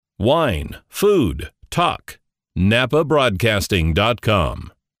Wine, food, talk.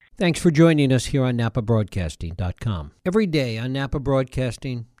 NapaBroadcasting.com. Thanks for joining us here on NapaBroadcasting.com. Every day on Napa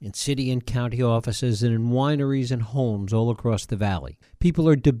Broadcasting, in city and county offices, and in wineries and homes all across the valley, people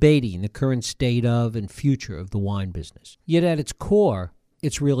are debating the current state of and future of the wine business. Yet at its core,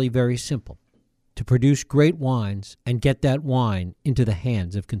 it's really very simple: to produce great wines and get that wine into the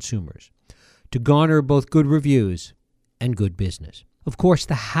hands of consumers, to garner both good reviews and good business. Of course,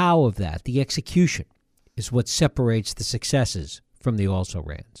 the how of that, the execution, is what separates the successes from the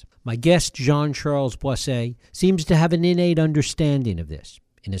also-rans. My guest, Jean-Charles Boisset, seems to have an innate understanding of this.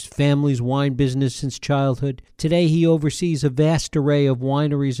 In his family's wine business since childhood, today he oversees a vast array of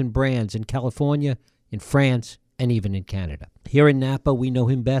wineries and brands in California, in France, and even in Canada. Here in Napa, we know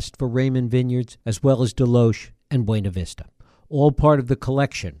him best for Raymond Vineyards, as well as Deloche and Buena Vista, all part of the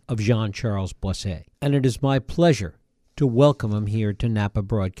collection of Jean-Charles Boisset. And it is my pleasure to welcome him here to Napa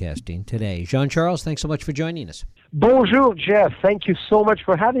Broadcasting today. Jean-Charles, thanks so much for joining us. Bonjour, Jeff. Thank you so much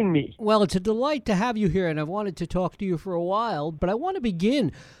for having me. Well, it's a delight to have you here, and I've wanted to talk to you for a while, but I want to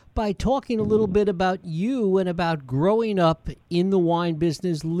begin by talking a little bit about you and about growing up in the wine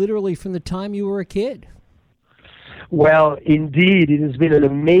business literally from the time you were a kid. Well, indeed, it has been an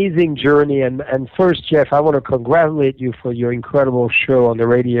amazing journey, and first, Jeff, I want to congratulate you for your incredible show on the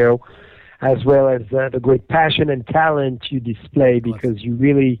radio, as well as the great passion and talent you display, because you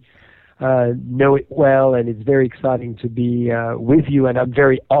really know it well, and it's very exciting to be with you, and I'm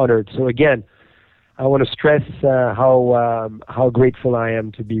very honored. So again, I want to stress how grateful I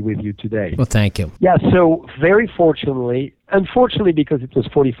am to be with you today. Well, thank you. Yeah, so very fortunately, unfortunately because it was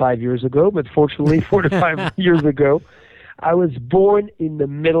 45 years ago, but fortunately 45 years ago, I was born in the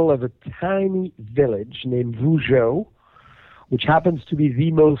middle of a tiny village named Vougeot, which happens to be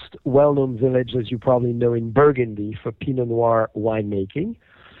the most well-known village, as you probably know, in Burgundy for Pinot Noir winemaking,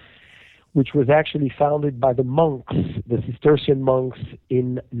 which was actually founded by the monks, the Cistercian monks,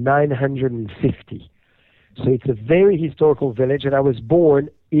 in 950. So it's a very historical village, and I was born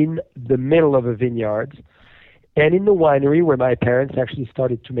in the middle of a vineyard and in the winery where my parents actually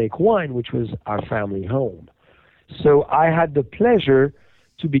started to make wine, which was our family home. So I had the pleasure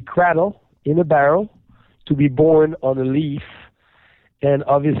to be cradled in a barrel, to be born on a leaf, and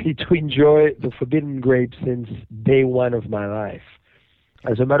obviously to enjoy the forbidden grape since day one of my life.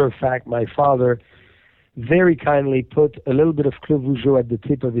 As a matter of fact, my father very kindly put a little bit of Clos Vougeot at the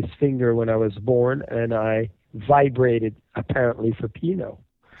tip of his finger when I was born, and I vibrated, apparently, for Pinot.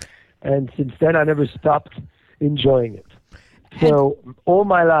 And since then, I never stopped enjoying it. So all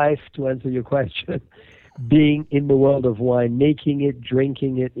my life, to answer your question, being in the world of wine, making it,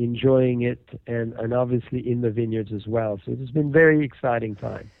 drinking it, enjoying it, and obviously in the vineyards as well. So it's been a very exciting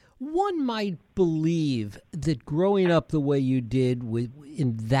time. One might believe that growing up the way you did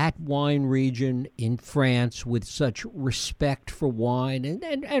in that wine region in France with such respect for wine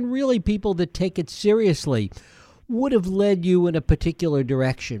and really people that take it seriously would have led you in a particular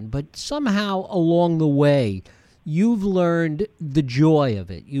direction. But somehow along the way, you've learned the joy of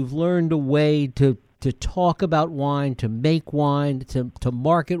it. You've learned a way to talk about wine, to make wine, to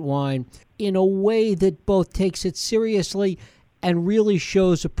market wine in a way that both takes it seriously and really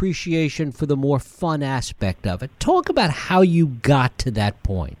shows appreciation for the more fun aspect of it. Talk about how you got to that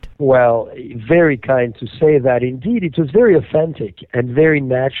point. Well, very kind to say that. Indeed, it was very authentic and very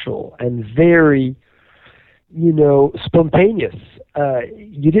natural and very, spontaneous.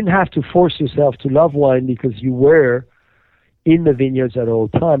 You didn't have to force yourself to love wine because you were in the vineyards at all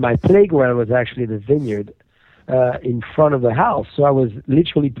time. My playground was actually the vineyard in front of the house. So I was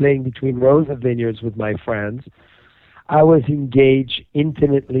literally playing between rows of vineyards with my friends. I was engaged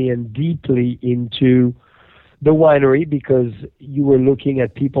intimately and deeply into the winery because you were looking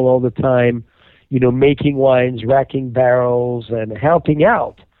at people all the time, making wines, racking barrels, and helping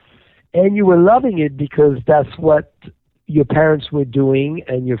out. And you were loving it because that's what your parents were doing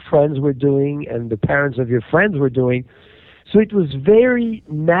and your friends were doing and the parents of your friends were doing. So it was very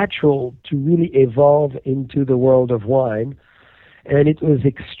natural to really evolve into the world of wine. And it was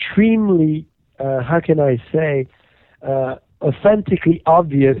extremely, authentically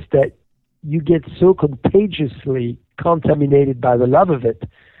obvious that you get so contagiously contaminated by the love of it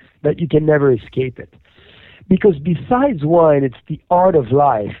that you can never escape it. Because besides wine, it's the art of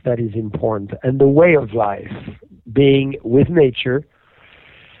life that is important and the way of life, being with nature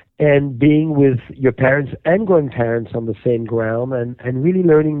and being with your parents and grandparents on the same ground and really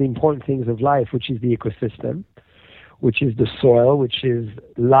learning the important things of life, which is the ecosystem, which is the soil, which is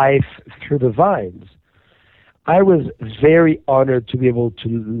life through the vines. I was very honored to be able to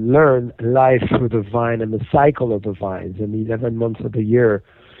learn life through the vine and the cycle of the vines and the 11 months of the year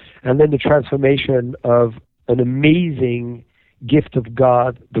and then the transformation of an amazing gift of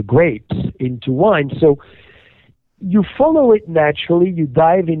God, the grapes, into wine. So you follow it naturally, you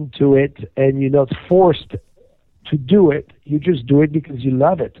dive into it, and you're not forced to do it. You just do it because you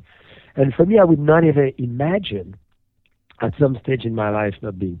love it. And for me, I would not even imagine at some stage in my life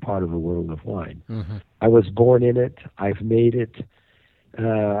not being part of the world of wine. Mm-hmm. I was born in it. I've made it.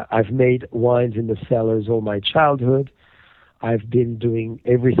 I've made wines in the cellars all my childhood. I've been doing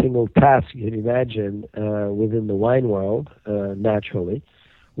every single task you can imagine within the wine world, naturally,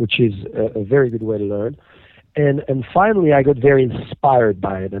 which is a very good way to learn. And finally, I got very inspired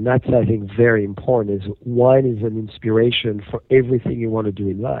by it, and that's, I think, very important, is wine is an inspiration for everything you want to do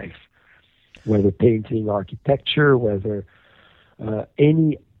in life, whether painting, architecture, whether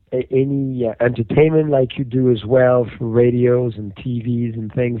any entertainment like you do as well, through radios and TVs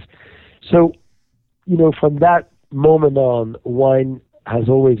and things. So, from that moment on, wine has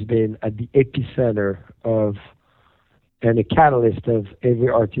always been at the epicenter of and a catalyst of every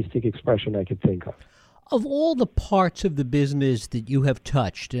artistic expression I could think of. Of all the parts of the business that you have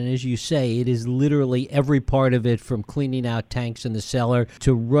touched, and as you say, it is literally every part of it, from cleaning out tanks in the cellar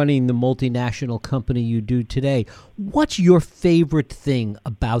to running the multinational company you do today, what's your favorite thing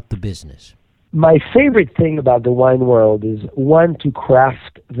about the business? My favorite thing about the wine world is, one, to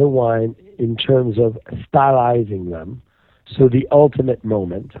craft the wine in terms of stylizing them. So the ultimate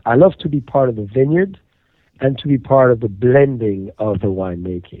moment. I love to be part of the vineyard and to be part of the blending of the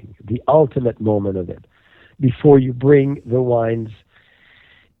winemaking, the ultimate moment of it, before you bring the wines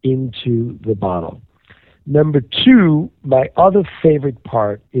into the bottle. Number two, my other favorite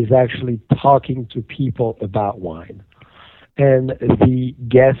part is actually talking to people about wine. And the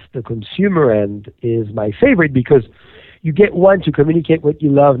guest, the consumer end, is my favorite because you get, one, to communicate what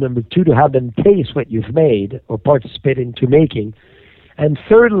you love. Number two, to have them taste what you've made or participate into making. And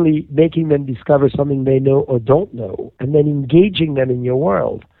thirdly, making them discover something they know or don't know, and then engaging them in your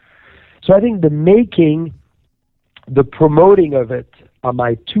world. So I think the making, the promoting of it are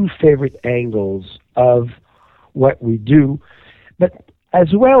my two favorite angles of what we do. But as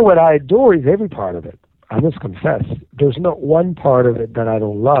well, what I adore is every part of it. I must confess, there's not one part of it that I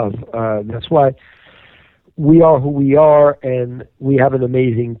don't love. That's why we are who we are, and we have an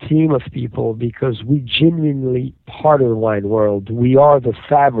amazing team of people, because we genuinely part of the wine world. We are the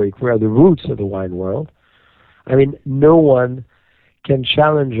fabric, we are the roots of the wine world. I mean, no one can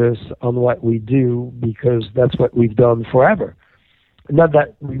challenge us on what we do, because that's what we've done forever. Not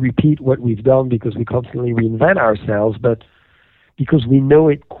that we repeat what we've done because we constantly reinvent ourselves, but because we know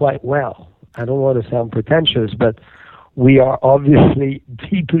it quite well. I don't want to sound pretentious, but we are obviously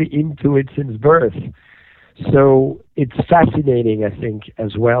deeply into it since birth. So it's fascinating, I think,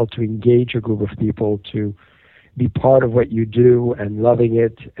 as well, to engage a group of people, to be part of what you do and loving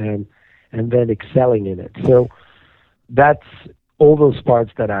it and then excelling in it. So that's all those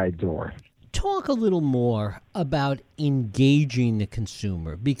parts that I adore. Talk a little more about engaging the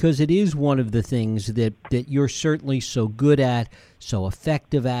consumer, because it is one of the things that you're certainly so good at, so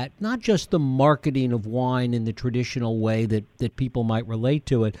effective at, not just the marketing of wine in the traditional way that people might relate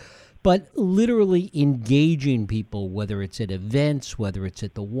to it, but literally engaging people, whether it's at events, whether it's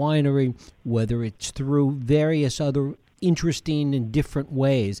at the winery, whether it's through various other interesting and different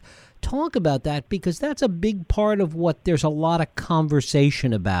ways. Talk about that, because that's a big part of what there's a lot of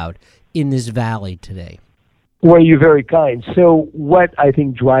conversation about in this valley today. Well, you're very kind. So what I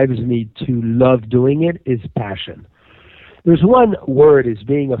think drives me to love doing it is passion. There's one word, is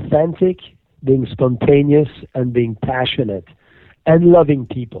being authentic, being spontaneous, and being passionate, and loving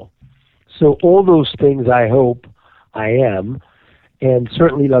people. So all those things I hope I am, and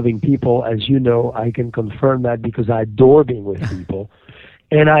certainly loving people, as you know, I can confirm that because I adore being with people.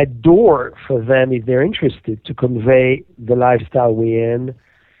 And I adore for them, if they're interested, to convey the lifestyle we're in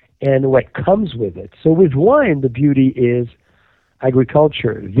and what comes with it. So with wine, the beauty is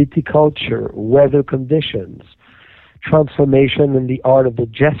agriculture, viticulture, weather conditions, transformation in the art of the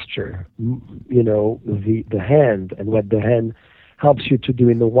gesture, the hand, and what the hand helps you to do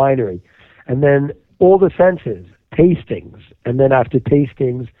in the winery. And then all the senses, tastings, and then after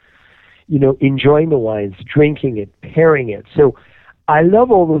tastings, enjoying the wines, drinking it, pairing it. So I love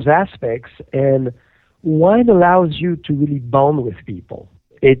all those aspects, and wine allows you to really bond with people.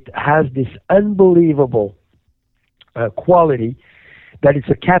 It has this unbelievable quality that it's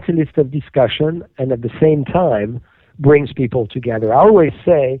a catalyst of discussion, and at the same time brings people together. I always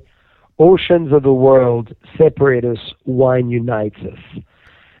say, oceans of the world separate us, wine unites us.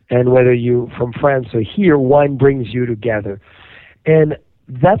 And whether you're from France or here, wine brings you together. And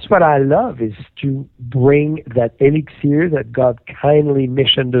that's what I love, is to bring that elixir that God kindly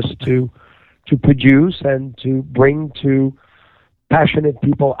missioned us to produce and to bring to passionate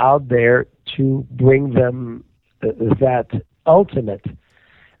people out there, to bring them that ultimate,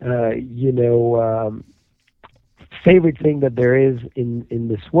 favorite thing that there is in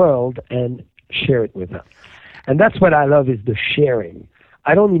this world, and share it with them. And that's what I love, is the sharing.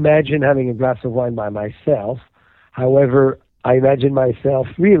 I don't imagine having a glass of wine by myself. However, I imagine myself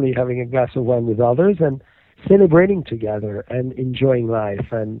really having a glass of wine with others and celebrating together and enjoying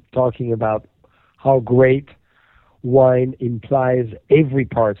life and talking about how great wine implies every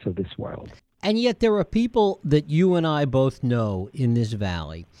parts of this world. And yet there are people that you and I both know in this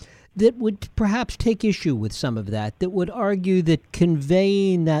valley that would perhaps take issue with some of that would argue that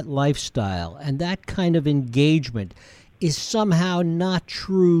conveying that lifestyle and that kind of engagement is somehow not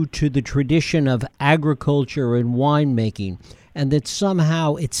true to the tradition of agriculture and winemaking, and that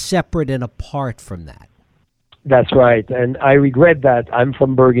somehow it's separate and apart from that. That's right, and I regret that. I'm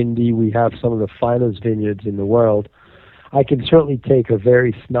from Burgundy. We have some of the finest vineyards in the world. I can certainly take a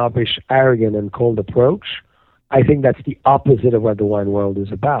very snobbish, arrogant, and cold approach. I think that's the opposite of what the wine world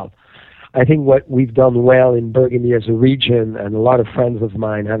is about. I think what we've done well in Burgundy as a region, and a lot of friends of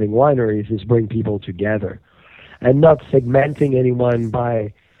mine having wineries, is bring people together and not segmenting anyone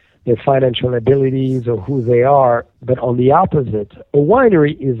by their financial abilities or who they are, but on the opposite. A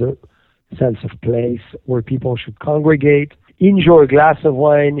winery is a sense of place where people should congregate, enjoy a glass of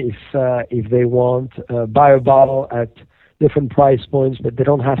wine if they want, buy a bottle at different price points, but they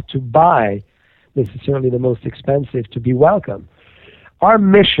don't have to buy necessarily the most expensive to be welcome. Our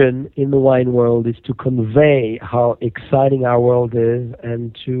mission in the wine world is to convey how exciting our world is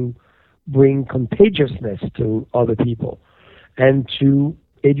and to bring contagiousness to other people and to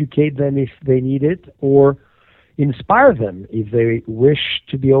educate them if they need it, or inspire them if they wish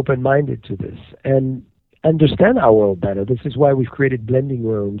to be open-minded to this and understand our world better. This is why we've created blending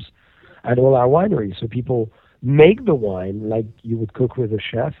rooms at all our wineries, so people make the wine like you would cook with a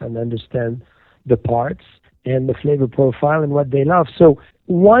chef and understand the parts and the flavor profile and what they love. So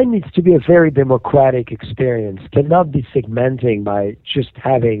wine needs to be a very democratic experience, cannot be segmenting by just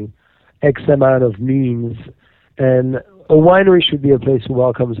having X amount of means. And a winery should be a place who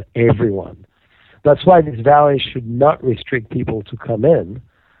welcomes everyone. That's why this valley should not restrict people to come in.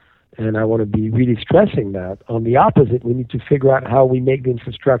 And I want to be really stressing that. On the opposite, we need to figure out how we make the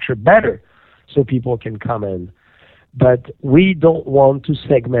infrastructure better so people can come in. But we don't want to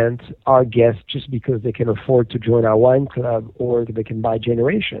segment our guests just because they can afford to join our wine club, or they can buy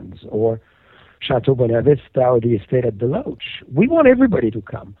Generations or Chateau Bonavista or the estate at Deloche. We want everybody to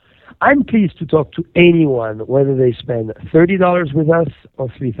come. I'm pleased to talk to anyone, whether they spend $30 with us or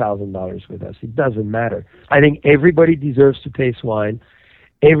 $3,000 with us. It doesn't matter. I think everybody deserves to taste wine.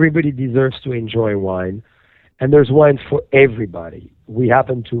 Everybody deserves to enjoy wine. And there's wine for everybody. We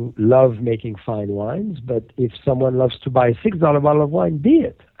happen to love making fine wines, but if someone loves to buy a $6 bottle of wine, be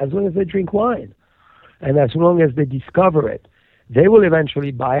it, as long as they drink wine. And as long as they discover it, they will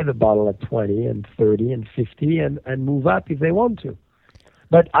eventually buy the bottle at 20 and 30 and 50 and move up if they want to.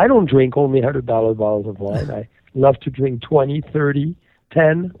 But I don't drink only $100 bottles of wine. I love to drink 20, 30,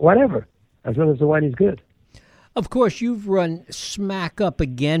 10, whatever, as long as the wine is good. Of course, you've run smack up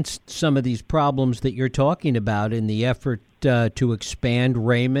against some of these problems that you're talking about in the effort to expand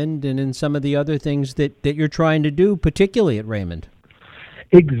Raymond and in some of the other things that you're trying to do, particularly at Raymond.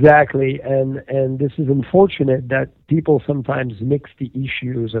 Exactly, and this is unfortunate that people sometimes mix the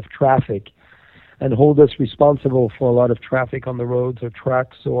issues of traffic and hold us responsible for a lot of traffic on the roads or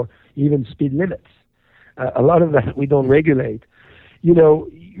trucks or even speed limits. A lot of that we don't regulate. You know,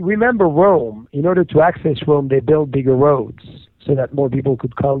 remember Rome. In order to access Rome, they built bigger roads so that more people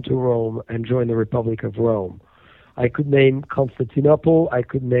could come to Rome and join the Republic of Rome. I could name Constantinople, I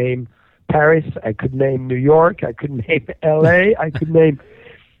could name Paris, I could name New York, I could name LA, I could name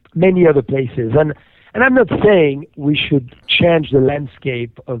many other places. And I'm not saying we should change the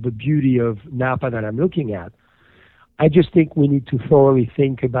landscape of the beauty of Napa that I'm looking at. I just think we need to thoroughly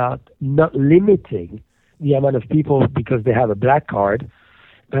think about not limiting the amount of people because they have a black card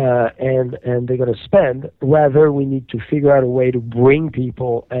and they're going to spend. Rather, we need to figure out a way to bring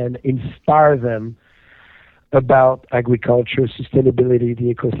people and inspire them about agriculture, sustainability,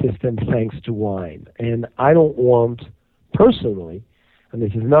 the ecosystem, thanks to wine. And I don't want, personally, and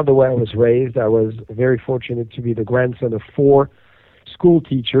this is not the way I was raised. I was very fortunate to be the grandson of 4 school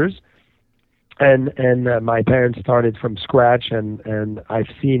teachers, and my parents started from scratch, and I've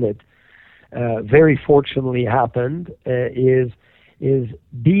seen it very fortunately happened, is is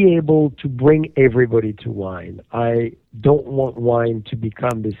be able to bring everybody to wine. I don't want wine to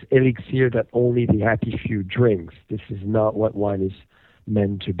become this elixir that only the happy few drinks. This is not what wine is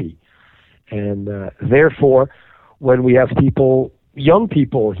meant to be. And therefore, when we have people, young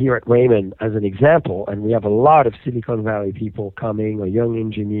people here at Raymond as an example, and we have a lot of Silicon Valley people coming, or young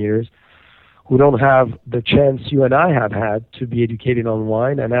engineers, who don't have the chance you and I have had to be educated on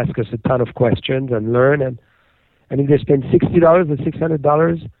wine and ask us a ton of questions and learn. And if they spend $60 or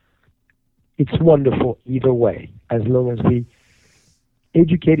 $600, it's wonderful either way, as long as we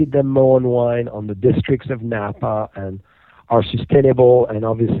educated them more on wine, on the districts of Napa, and our sustainable and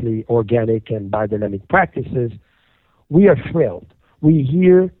obviously organic and biodynamic practices. We are thrilled. We're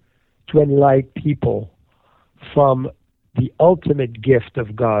here to enlighten people from the ultimate gift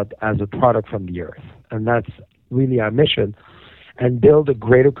of God as a product from the earth. And that's really our mission. And build a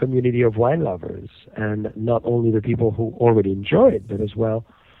greater community of wine lovers. And not only the people who already enjoy it, but as well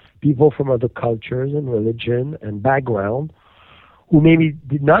people from other cultures and religion and background who maybe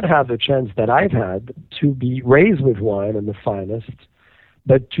did not have the chance that I've had to be raised with wine and the finest,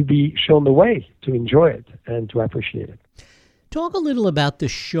 but to be shown the way to enjoy it and to appreciate it. Talk a little about the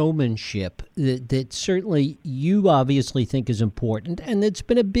showmanship that certainly you obviously think is important, and it's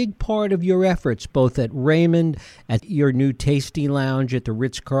been a big part of your efforts, both at Raymond, at your new tasting lounge at the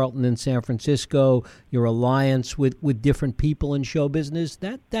Ritz-Carlton in San Francisco, your alliance with different people in show business.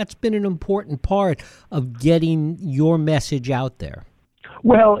 That's been an important part of getting your message out there.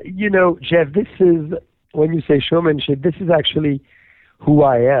 Well, Jeff, this is, when you say showmanship, this is actually who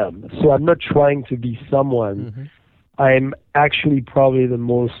I am. So I'm not trying to be someone. Mm-hmm. I'm actually probably the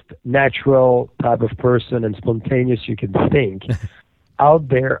most natural type of person and spontaneous you can think out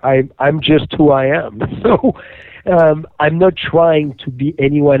there. I'm just who I am. So I'm not trying to be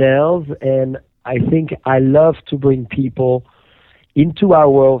anyone else, and I think I love to bring people into our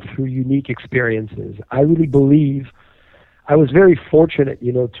world through unique experiences. I really believe I was very fortunate,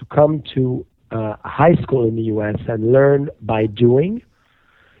 to come to high school in the U.S. and learn by doing.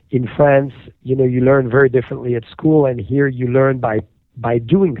 In France, you learn very differently at school, and here you learn by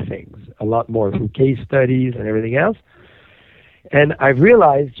doing things a lot more through case studies and everything else. And I've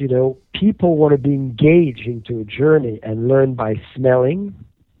realized, people want to be engaged into a journey and learn by smelling,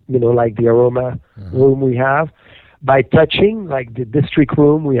 like the aroma room we have, by touching, like the district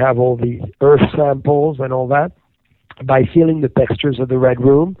room, we have all the earth samples and all that, by feeling the textures of the red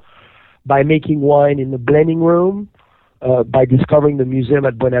room, by making wine in the blending room, by discovering the museum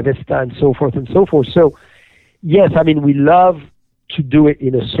at Buena Vista, and so forth and so forth. So, yes, we love to do it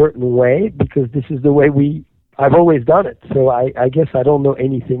in a certain way because this is the way I've always done it. So I guess I don't know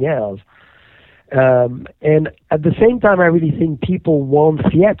anything else. And at the same time, I really think people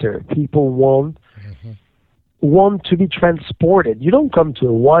want theater. People want to be transported. You don't come to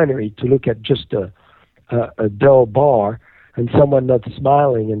a winery to look at just a dull bar and someone not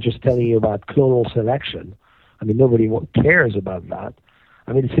smiling and just telling you about clonal selection. Nobody cares about that.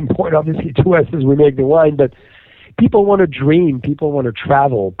 It's important, obviously, to us as we make the wine, but people want to dream, people want to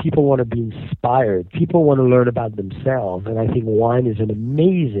travel, people want to be inspired, people want to learn about themselves, and I think wine is an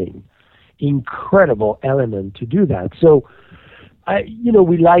amazing, incredible element to do that. So,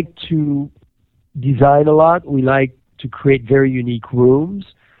 we like to design a lot, we like to create very unique rooms,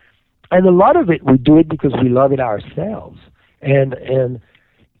 and a lot of it, we do it because we love it ourselves. And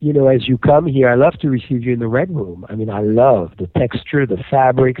as you come here, I love to receive you in the red room. I love the texture, the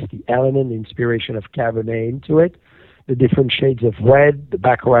fabrics, the element, the inspiration of Cabernet into it, the different shades of red, the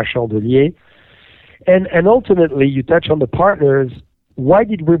Baccarat Chandelier. And ultimately, you touch on the partners. Why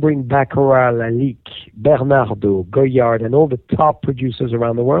did we bring Baccarat, Lalique, Bernardo, Goyard, and all the top producers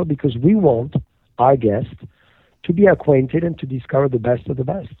around the world? Because we want our guests to be acquainted and to discover the best of the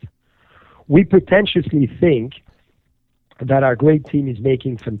best. We pretentiously think that our great team is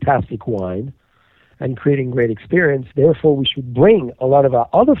making fantastic wine and creating great experience. Therefore, we should bring a lot of our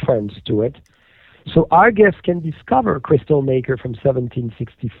other friends to it so our guests can discover Crystal Maker from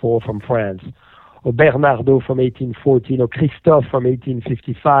 1764 from France, or Bernardo from 1814, or Christophe from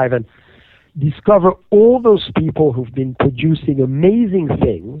 1855, and discover all those people who've been producing amazing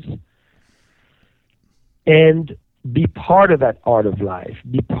things and be part of that art of life,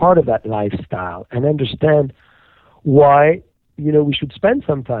 be part of that lifestyle, and understand why, we should spend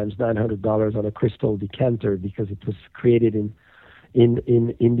sometimes $900 on a crystal decanter because it was created in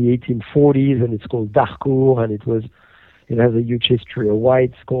the 1840s, and it's called Darcourt, and it has a huge history of why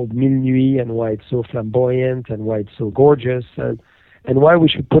it's called Mille Nuits and why it's so flamboyant and why it's so gorgeous and why we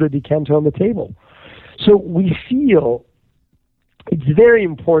should put a decanter on the table. So we feel it's very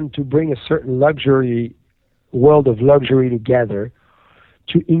important to bring a certain world of luxury together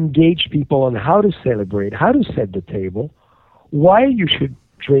to engage people on how to celebrate, how to set the table, why you should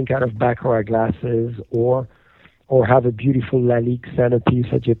drink out of Baccarat glasses or have a beautiful Lalique centerpiece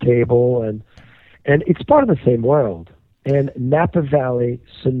at your table, and it's part of the same world. And Napa Valley,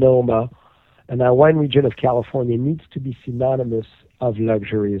 Sonoma, and our wine region of California needs to be synonymous of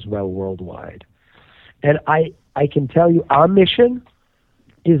luxury as well worldwide. And I can tell you our mission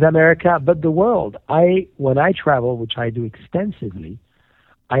is America, but the world. When I travel, which I do extensively,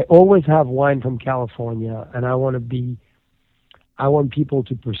 I always have wine from California, and I want people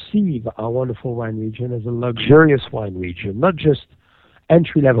to perceive our wonderful wine region as a luxurious wine region, not just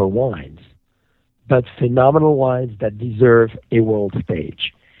entry-level wines, but phenomenal wines that deserve a world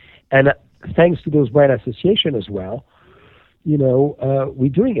stage. And thanks to those brand associations as well, we're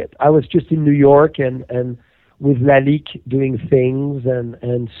doing it. I was just in New York and with Lalique doing things,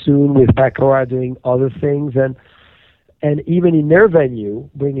 and soon with Baccarat doing other things, and even in their venue,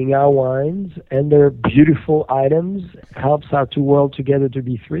 bringing our wines and their beautiful items helps our two worlds together to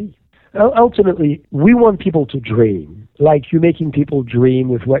be three. Ultimately, we want people to dream, like you're making people dream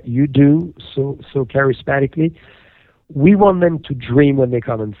with what you do so charismatically. We want them to dream when they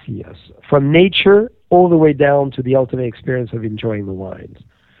come and see us, from nature all the way down to the ultimate experience of enjoying the wines.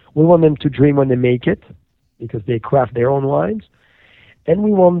 We want them to dream when they make it, because they craft their own wines. And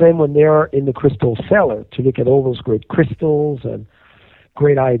we want them, when they are in the crystal cellar, to look at all those great crystals and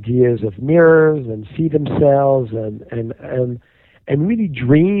great ideas of mirrors and see themselves and really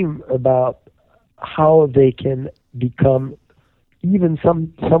dream about how they can become even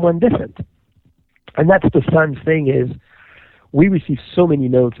someone different. And that's the fun thing is we receive so many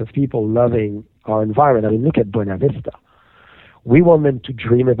notes of people loving our environment. I mean, look at Buena Vista. We want them to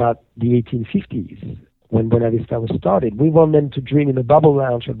dream about the 1850s when Buena Vista was started. We want them to dream in the bubble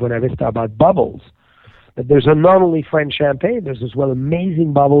lounge at Buena Vista about bubbles. That there's not only French champagne, there's as well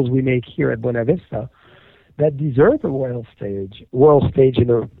amazing bubbles we make here at Buena Vista that deserve a world stage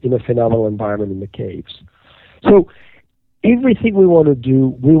in a phenomenal environment in the caves. So everything we want to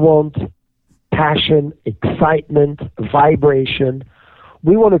do, we want passion, excitement, vibration.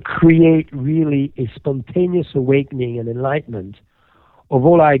 We want to create really a spontaneous awakening and enlightenment of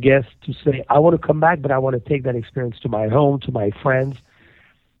all our guests to say, I want to come back, but I want to take that experience to my home, to my friends.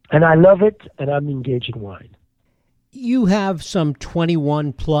 And I love it, and I'm engaged in wine. You have some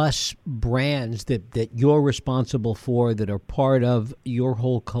 21 plus brands that you're responsible for that are part of your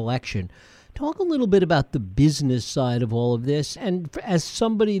whole collection. Talk a little bit about the business side of all of this. And as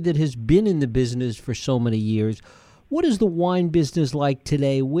somebody that has been in the business for so many years, what is the wine business like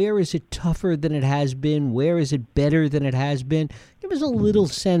today? Where is it tougher than it has been? Where is it better than it has been? Give us a little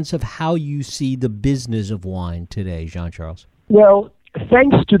sense of how you see the business of wine today, Jean-Charles. Well,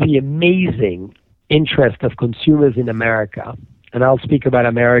 thanks to the amazing interest of consumers in America, and I'll speak about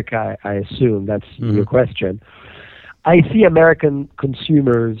America, I assume that's your question, I see American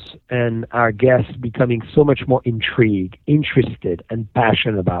consumers and our guests becoming so much more intrigued, interested, and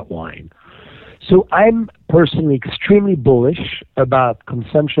passionate about wine. So I'm personally extremely bullish about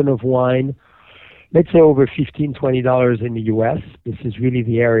consumption of wine, let's say over $15, $20 in the U.S. This is really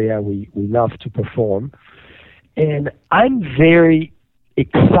the area we love to perform. And I'm very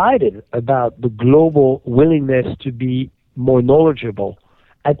excited about the global willingness to be more knowledgeable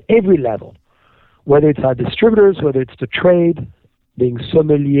at every level, whether it's our distributors, whether it's the trade, being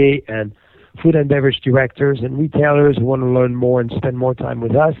sommelier and food and beverage directors and retailers who want to learn more and spend more time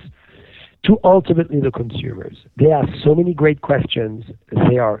with us, to ultimately the consumers. They ask so many great questions.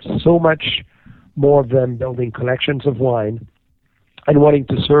 There are so much more of them building collections of wine and wanting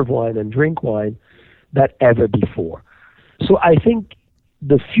to serve wine and drink wine than ever before. So I think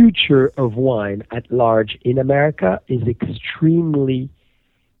the future of wine at large in America is extremely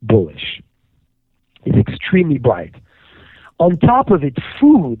bullish. It's extremely bright. On top of it,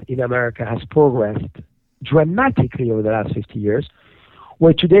 food in America has progressed dramatically over the last 50 years,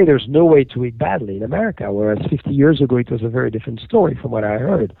 where today there's no way to eat badly in America, whereas 50 years ago it was a very different story from what I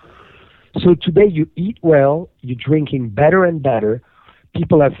heard. So today you eat well, you're drinking better and better.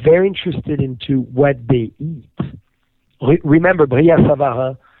 People are very interested into what they eat. Remember Brillat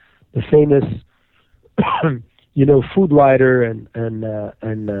Savarin, the famous food writer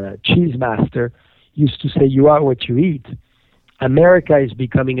and cheese master, used to say, you are what you eat. America is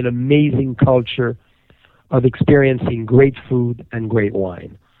becoming an amazing culture of experiencing great food and great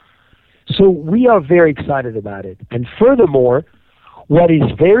wine. So we are very excited about it. And furthermore, what is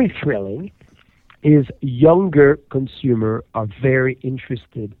very thrilling is younger consumers are very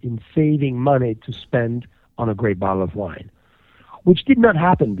interested in saving money to spend on a great bottle of wine, which did not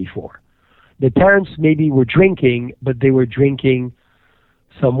happen before. The parents maybe were drinking, but they were drinking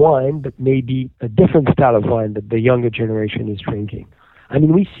some wine, but maybe a different style of wine that the younger generation is drinking. I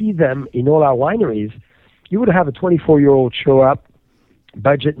mean, we see them in all our wineries. You would have a 24-year-old show up,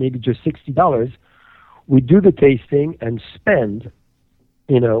 budget maybe just $60. We do the tasting and spend,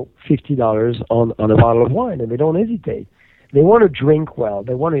 $50 on a bottle of wine, and they don't hesitate. They want to drink well.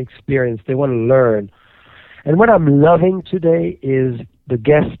 They want to experience. They want to learn. And what I'm loving today is the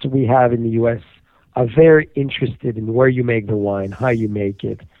guests we have in the U.S. are very interested in where you make the wine, how you make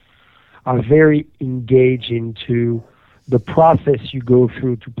it, are very engaged into the process you go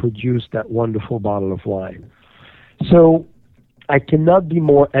through to produce that wonderful bottle of wine. So I cannot be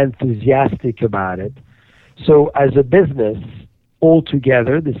more enthusiastic about it. So as a business,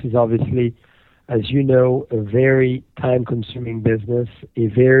 altogether, this is obviously, as you know, a very time-consuming business, a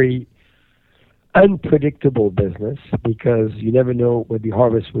very unpredictable business, because you never know what the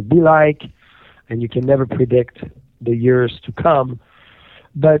harvest would be like, and you can never predict the years to come.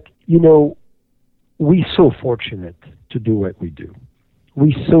 But, we're so fortunate to do what we do.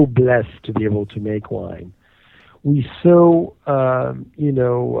 We're so blessed to be able to make wine. We're so,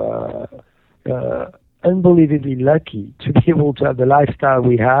 unbelievably lucky to be able to have the lifestyle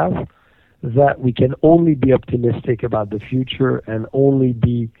we have, that we can only be optimistic about the future and only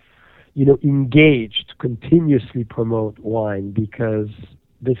be, engaged to continuously promote wine, because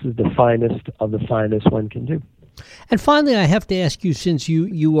this is the finest of the finest one can do. And finally, I have to ask you, since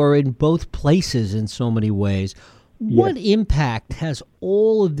you are in both places in so many ways, what impact has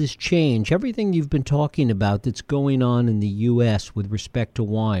all of this change, everything you've been talking about that's going on in the U.S. with respect to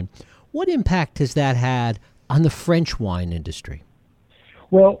wine, what impact has that had on the French wine industry?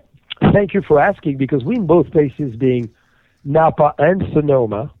 Well, thank you for asking, because we in both places, being Napa and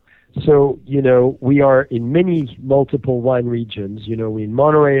Sonoma, so, we are in multiple wine regions. We're in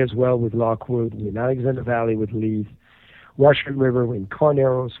Monterey as well with Lockwood, we're in Alexander Valley with Leith, Russian River, we're in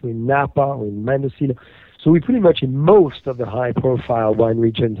Carneros, we're in Napa, we're in Mendocino. So we're pretty much in most of the high-profile wine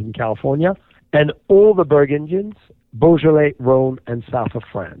regions in California, and all the Burgundians, Beaujolais, Rhone, and south of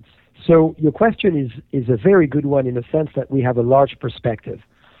France. So your question is a very good one, in the sense that we have a large perspective.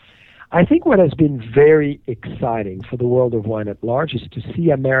 I think what has been very exciting for the world of wine at large is to see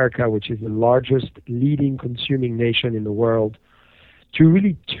America, which is the largest leading consuming nation in the world, to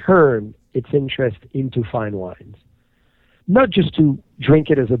really turn its interest into fine wines. Not just to drink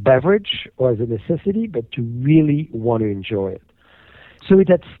it as a beverage or as a necessity, but to really want to enjoy it. So it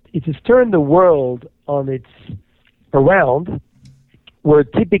has turned the world on its around, where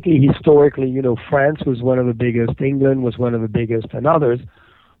typically, historically, France was one of the biggest, England was one of the biggest, and others.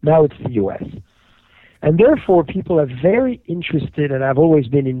 Now it's the U.S. And therefore, people are very interested, and I've always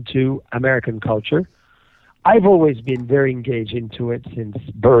been into American culture. I've always been very engaged into it since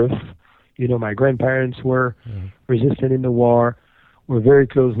birth. My grandparents were resistant in the war, were very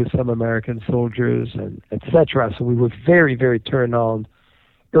close with some American soldiers, and etc. So we were very, very turned on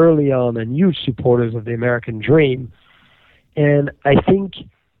early on, and huge supporters of the American dream. And I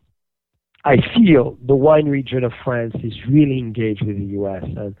feel the wine region of France is really engaged with the U.S.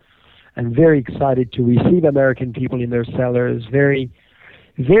 and very excited to receive American people in their cellars, very,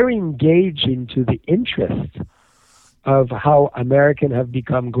 very engaged into the interest of how Americans have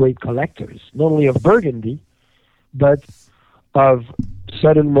become great collectors, not only of Burgundy, but of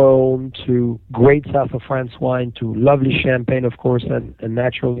Southern Rhone to great south of France wine to lovely Champagne, of course, and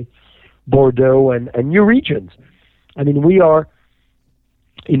naturally Bordeaux and new regions. I mean, we are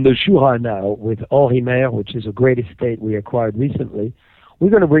in the Jura now with Henri Mer, which is a great estate we acquired recently. We're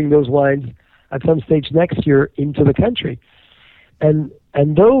going to bring those wines at some stage next year into the country. And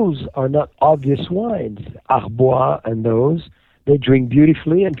those are not obvious wines. Arbois and those, they drink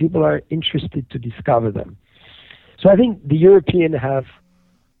beautifully, and people are interested to discover them. So I think the Europeans have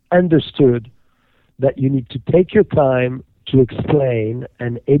understood that you need to take your time to explain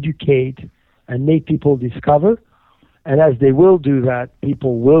and educate and make people discover. And as they will do that,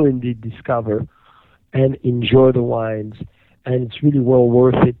 people will indeed discover and enjoy the wines. And it's really well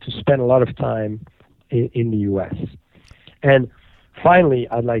worth it to spend a lot of time in the U.S. And finally,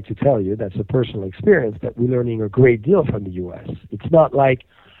 I'd like to tell you, that's a personal experience, that we're learning a great deal from the U.S. It's not like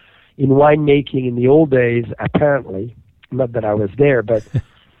in winemaking in the old days, apparently, not that I was there, but,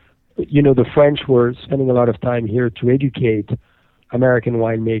 the French were spending a lot of time here to educate American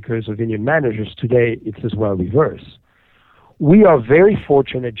winemakers or vineyard managers. Today, it's as well reverse. We are very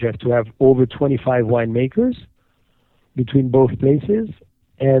fortunate, Jeff, to have over 25 winemakers between both places,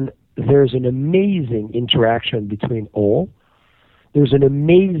 and there's an amazing interaction between all. There's an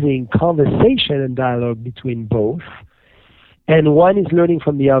amazing conversation and dialogue between both, and one is learning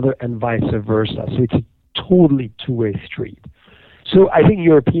from the other and vice versa. So it's a totally two-way street. So I think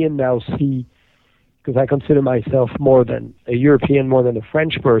Europeans now see, because I consider myself more than a European, more than a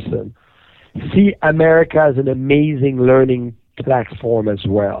French person, see America as an amazing learning platform as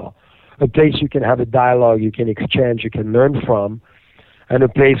well. A place you can have a dialogue, you can exchange, you can learn from, and a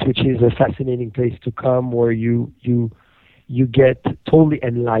place which is a fascinating place to come where you get totally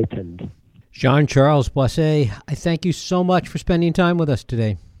enlightened. Jean-Charles Boisset, I thank you so much for spending time with us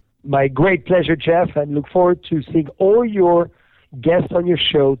today. My great pleasure, Jeff, and look forward to seeing all your guests on your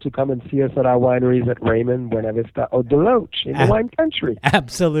show to come and see us at our wineries at Raymond, Buena Vista, or Deloach in the wine country.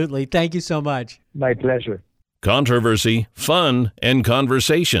 Absolutely. Thank you so much. My pleasure. Controversy, fun, and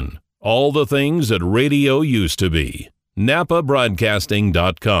conversation. All the things that radio used to be.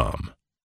 NapaBroadcasting.com